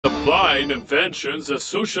apply inventions sa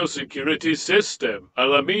Social Security System.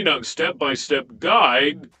 Alamin ang step-by-step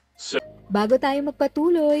guide sa... Bago tayo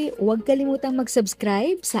magpatuloy, huwag kalimutang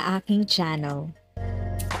mag-subscribe sa aking channel.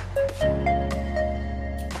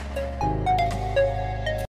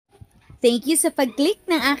 Thank you sa pag-click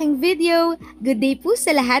ng aking video. Good day po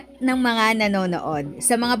sa lahat ng mga nanonood.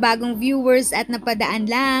 Sa mga bagong viewers at napadaan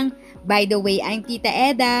lang, by the way, I'm Tita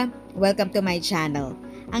Eda. Welcome to my channel.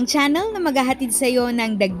 Ang channel na maghahatid sa iyo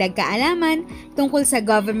ng dagdag kaalaman tungkol sa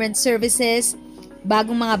government services,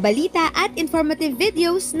 bagong mga balita at informative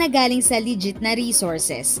videos na galing sa legit na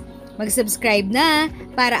resources. Mag-subscribe na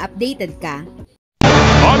para updated ka.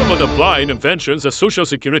 Paano mag-apply inventions sa Social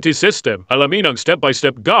Security System? Alamin ang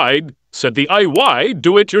step-by-step guide sa DIY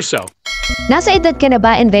Do-It-Yourself. Nasa edad ka na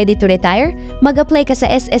ba and ready to retire? Mag-apply ka sa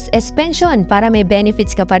SSS Pension para may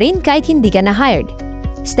benefits ka pa rin kahit hindi ka na-hired.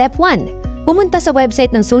 Step 1. Pumunta sa website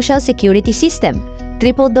ng Social Security System,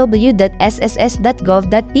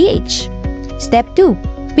 www.sss.gov.ph. Step 2.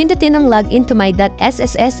 Pindutin ang login to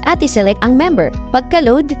my.sss at iselect ang member.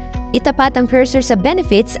 Pagka-load, itapat ang cursor sa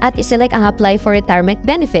benefits at iselect ang apply for retirement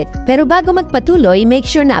benefit. Pero bago magpatuloy, make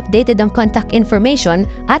sure na updated ang contact information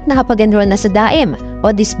at nakapag-enroll na sa DAEM o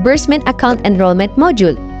Disbursement Account Enrollment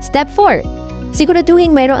Module. Step 4.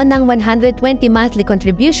 Siguraduhin mayroon ng 120 monthly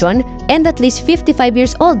contribution and at least 55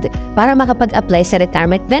 years old para makapag-apply sa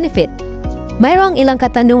retirement benefit. Mayroong ilang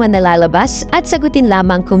katanungan na lalabas at sagutin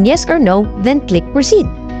lamang kung yes or no, then click proceed.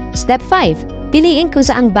 Step 5. Piliin kung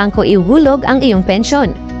saang bangko ihuhulog ang iyong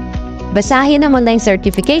pensyon. Basahin ang online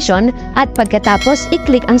certification at pagkatapos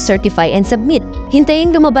i-click ang certify and submit.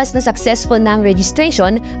 Hintayin lumabas na successful na ang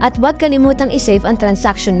registration at huwag kalimutang i-save ang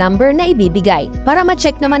transaction number na ibibigay. Para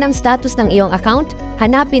ma-check naman ang status ng iyong account,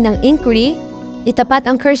 hanapin ang inquiry, itapat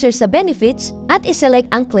ang cursor sa benefits at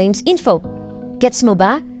iselect ang claims info. Gets mo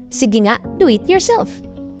ba? Sige nga, do it yourself!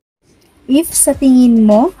 If sa tingin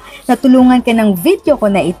mo, natulungan ka ng video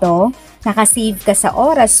ko na ito, nakasave ka sa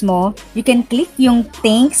oras mo, you can click yung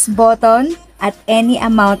thanks button at any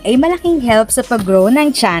amount ay malaking help sa pag-grow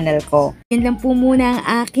ng channel ko. Yan lang po muna ang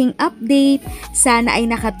aking update. Sana ay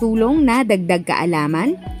nakatulong na dagdag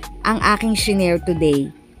kaalaman ang aking shinare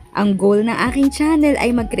today. Ang goal ng aking channel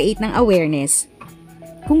ay mag-create ng awareness.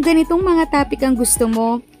 Kung ganitong mga topic ang gusto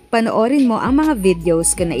mo, panoorin mo ang mga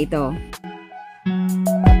videos ko na ito.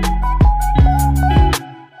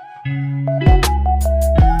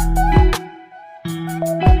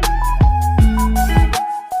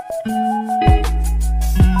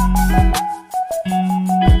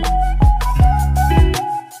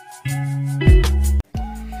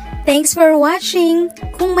 Thanks for watching!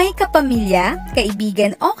 Kung may kapamilya,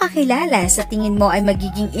 kaibigan o kakilala sa tingin mo ay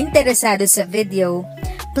magiging interesado sa video,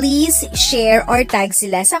 please share or tag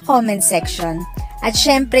sila sa comment section. At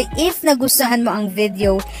syempre, if nagustuhan mo ang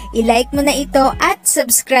video, i-like mo na ito at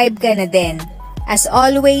subscribe ka na din. As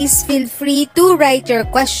always, feel free to write your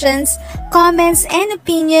questions, comments, and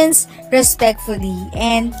opinions respectfully.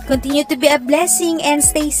 And continue to be a blessing and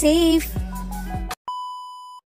stay safe!